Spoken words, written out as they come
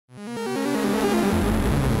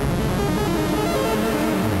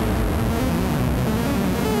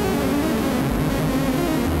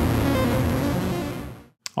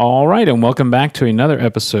All right, and welcome back to another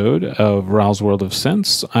episode of Raul's World of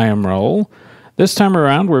Sense. I am Raul. This time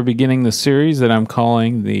around, we're beginning the series that I'm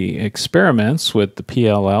calling the experiments with the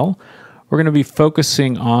PLL. We're going to be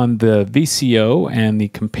focusing on the VCO and the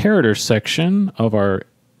comparator section of our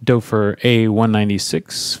Doepfer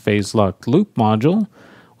A196 phase-locked loop module,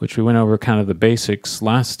 which we went over kind of the basics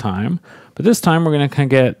last time. But this time, we're going to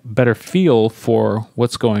kind of get a better feel for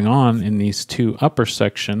what's going on in these two upper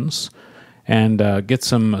sections and get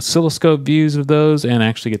some oscilloscope views of those and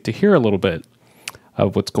actually get to hear a little bit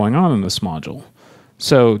of what's going on in this module.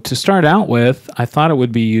 So to start out with, I thought it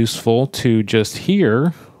would be useful to just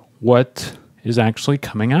hear what is actually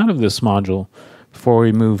coming out of this module before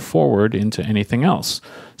we move forward into anything else.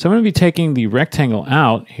 So I'm going to be taking the rectangle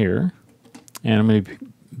out here, and I'm going to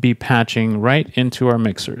be patching right into our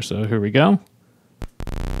mixer. So here we go.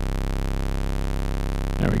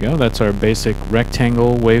 There we go. That's our basic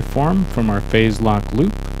rectangle waveform from our phase lock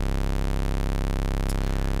loop.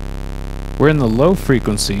 We're in the low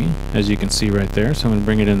frequency, as you can see right there. So I'm going to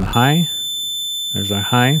bring it in the high. There's our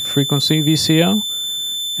high frequency VCO.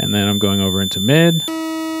 And then I'm going over into mid.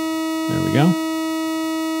 There we go.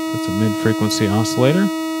 That's a mid frequency oscillator.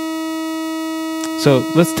 So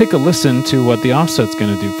let's take a listen to what the offset's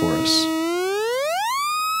going to do for us.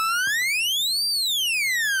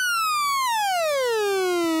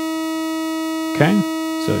 Okay,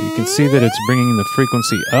 so you can see that it's bringing the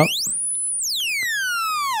frequency up.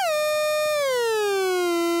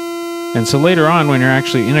 And so later on, when you're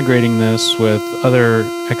actually integrating this with other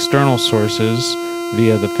external sources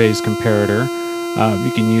via the phase comparator,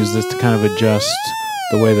 you can use this to kind of adjust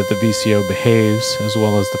the way that the VCO behaves as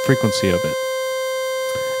well as the frequency of it.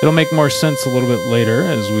 It'll make more sense a little bit later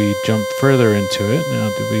as we jump further into it. Now,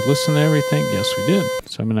 did we listen to everything? Yes, we did.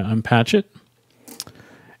 So I'm going to unpatch it.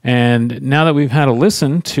 And now that we've had a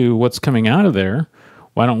listen to what's coming out of there,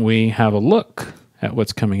 why don't we have a look at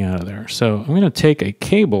what's coming out of there? So I'm going to take a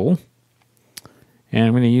cable, and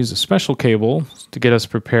I'm going to use a special cable to get us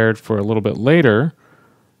prepared for a little bit later.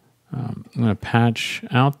 I'm going to patch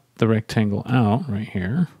out the rectangle out right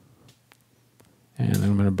here. And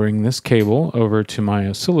I'm going to bring this cable over to my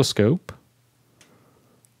oscilloscope.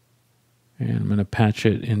 And I'm going to patch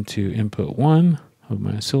it into input 1 of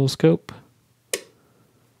my oscilloscope.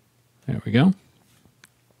 There we go.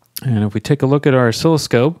 And if we take a look at our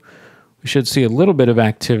oscilloscope, we should see a little bit of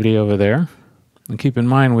activity over there. And keep in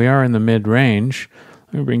mind, we are in the mid-range.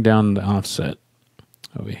 Let me bring down the offset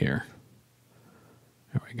over here.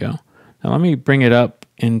 There we go. Now let me bring it up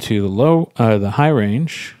into the high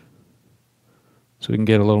range so we can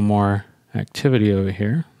get a little more activity over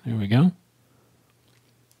here. There we go.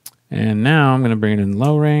 And now I'm going to bring it in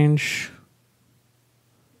low range.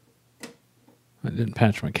 I didn't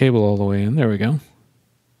patch my cable all the way in. There we go.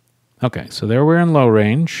 Okay, so there we're in low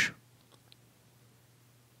range.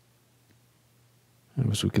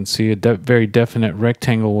 And as we can see, a very definite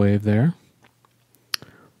rectangle wave there.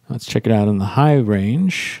 Let's check it out in the high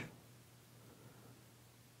range.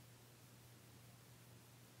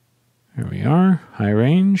 There we are, high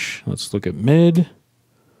range. Let's look at mid. There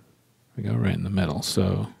we go, right in the middle.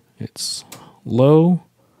 So it's low,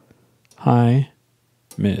 high,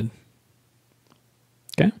 mid.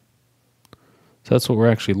 Okay, so that's what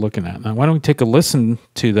we're actually looking at. Now, why don't we take a listen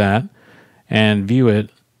to that and view it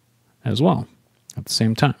as well at the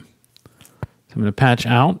same time. So I'm going to patch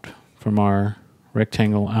out from our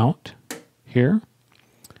rectangle out here,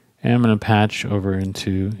 and I'm going to patch over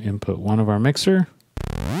into input 1 of our mixer.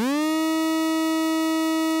 There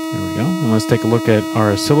we go. And let's take a look at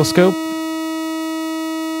our oscilloscope.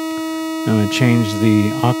 I'm going to change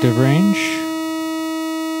the octave range.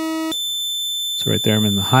 So right there I'm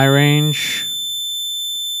in the high range.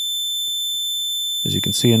 As you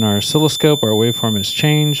can see in our oscilloscope, our waveform has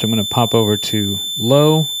changed. I'm going to pop over to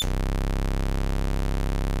low.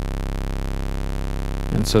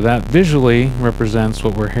 And so that visually represents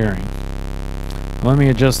what we're hearing. Let me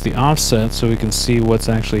adjust the offset so we can see what's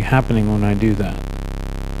actually happening when I do that.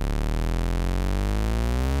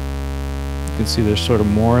 You can see there's sort of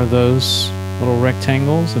more of those little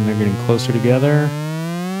rectangles and they're getting closer together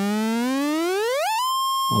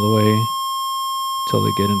all the way until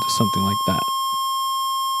they get into something like that.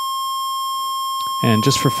 And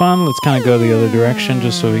just for fun, let's kind of go the other direction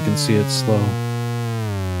just so we can see it slow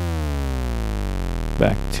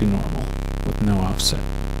back to normal with no offset.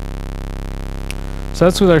 So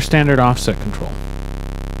that's with our standard offset control.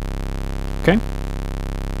 Okay?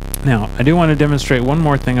 Now, I do want to demonstrate one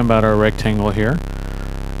more thing about our rectangle here.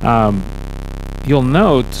 You'll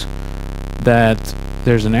note that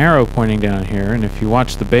there's an arrow pointing down here, and if you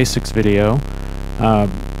watch the basics video,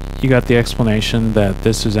 you got the explanation that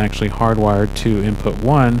this is actually hardwired to input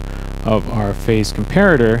 1 of our phase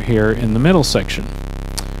comparator here in the middle section.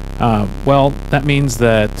 Well, that means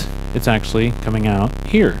that it's actually coming out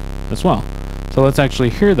here as well. So let's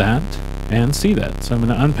actually hear that and see that. So I'm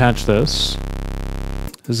going to unpatch this.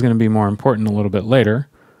 This is going to be more important a little bit later.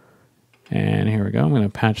 And here we go. I'm going to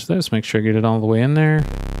patch this, make sure I get it all the way in there.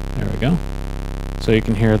 There we go. So you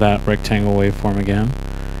can hear that rectangle waveform again.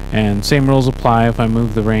 And same rules apply if I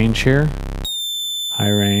move the range here. High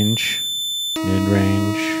range, mid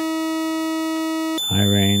range, high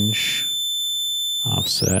range,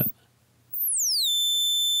 offset.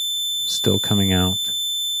 Still coming out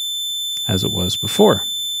as it was before.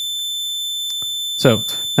 So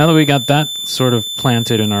now that we got that sort of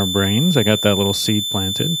planted in our brains, I got that little seed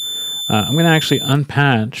planted, I'm going to actually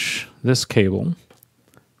unpatch this cable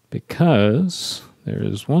because there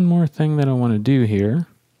is one more thing that I want to do here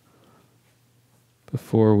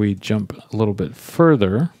before we jump a little bit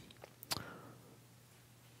further.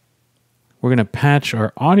 We're going to patch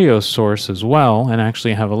our audio source as well and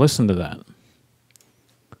actually have a listen to that.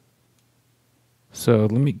 So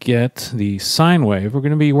let me get the sine wave. We're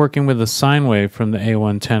going to be working with the sine wave from the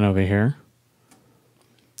A110 over here.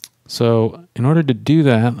 So in order to do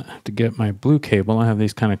that, I have to get my blue cable. I have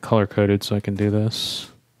these kind of color-coded so I can do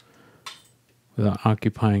this without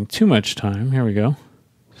occupying too much time. Here we go.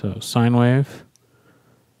 So sine wave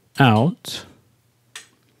out.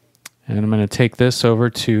 And I'm going to take this over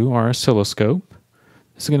to our oscilloscope.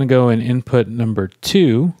 This is going to go in input number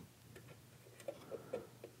 2.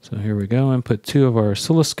 So here we go, input 2 of our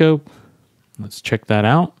oscilloscope. Let's check that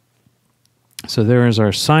out. So there is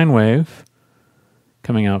our sine wave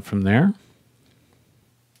coming out from there.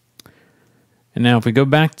 And now if we go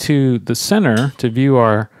back to the center to view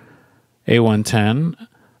our A110,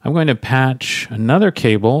 I'm going to patch another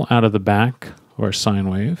cable out of the back of our sine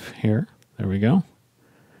wave here. There we go.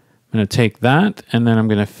 I'm going to take that and then I'm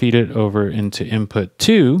going to feed it over into input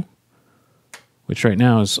 2, which right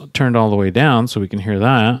now is turned all the way down so we can hear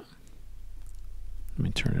that. Let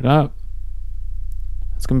me turn it up.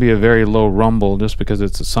 It's going to be a very low rumble just because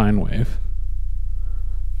it's a sine wave.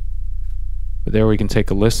 But there we can take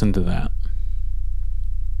a listen to that.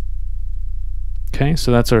 Okay,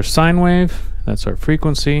 so that's our sine wave. That's our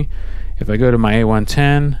frequency. If I go to my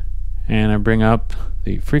A110 and I bring up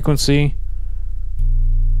the frequency,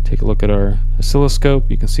 take a look at our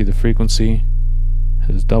oscilloscope, you can see the frequency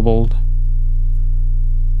has doubled.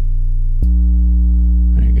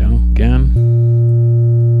 There you go, again.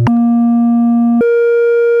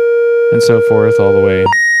 And so forth all the way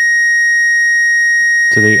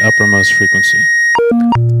to the uppermost frequency.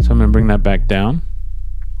 So I'm going to bring that back down.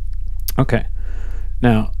 Okay.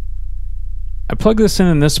 Now, I plug this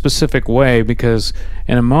in this specific way because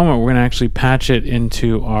in a moment we're going to actually patch it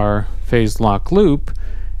into our phase lock loop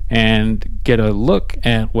and get a look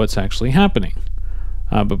at what's actually happening.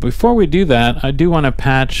 But before we do that, I do want to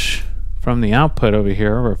patch from the output over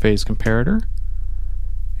here of our phase comparator.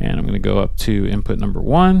 And I'm going to go up to input number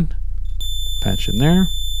 1, patch in there.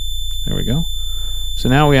 There we go. So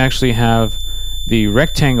now we actually have the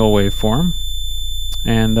rectangle waveform.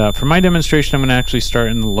 And for my demonstration, I'm going to actually start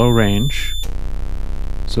in the low range.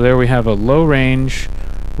 So there we have a low range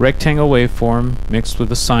rectangle waveform mixed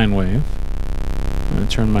with a sine wave. I'm going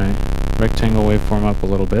to turn my rectangle waveform up a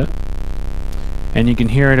little bit. And you can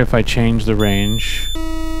hear it if I change the range.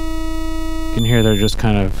 You can hear they're just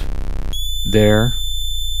kind of there,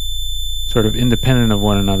 sort of independent of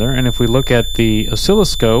one another. And if we look at the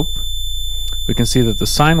oscilloscope, we can see that the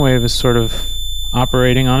sine wave is sort of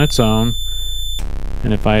operating on its own.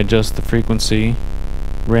 And if I adjust the frequency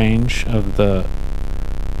range of the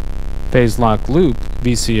phase lock loop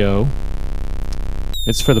VCO,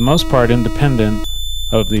 it's for the most part independent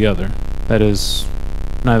of the other. That is,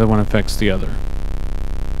 neither one affects the other.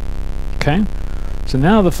 Okay, so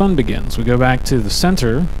now the fun begins. We go back to the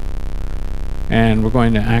center and we're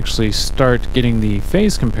going to actually start getting the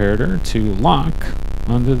phase comparator to lock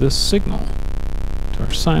onto this signal to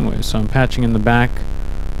our sine wave. So I'm patching in the back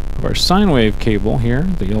of our sine wave cable here,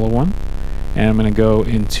 the yellow one, and I'm going to go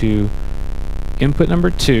into input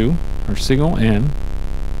number 2, or signal in,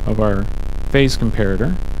 of our phase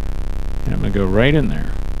comparator, and I'm going to go right in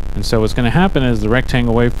there. And so what's going to happen is the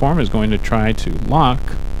rectangle waveform is going to try to lock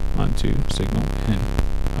onto signal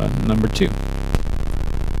in number 2.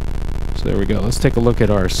 So there we go. Let's take a look at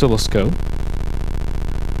our oscilloscope.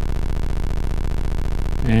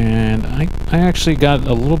 And I actually got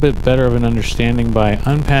a little bit better of an understanding by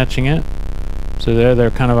unpatching it. So there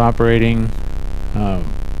they're kind of operating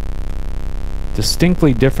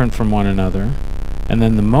distinctly different from one another. And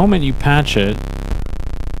then the moment you patch it,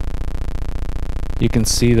 you can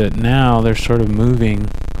see that now they're sort of moving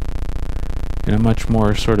in a much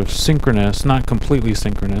more sort of synchronous, not completely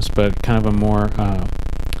synchronous, but kind of a more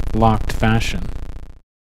locked fashion.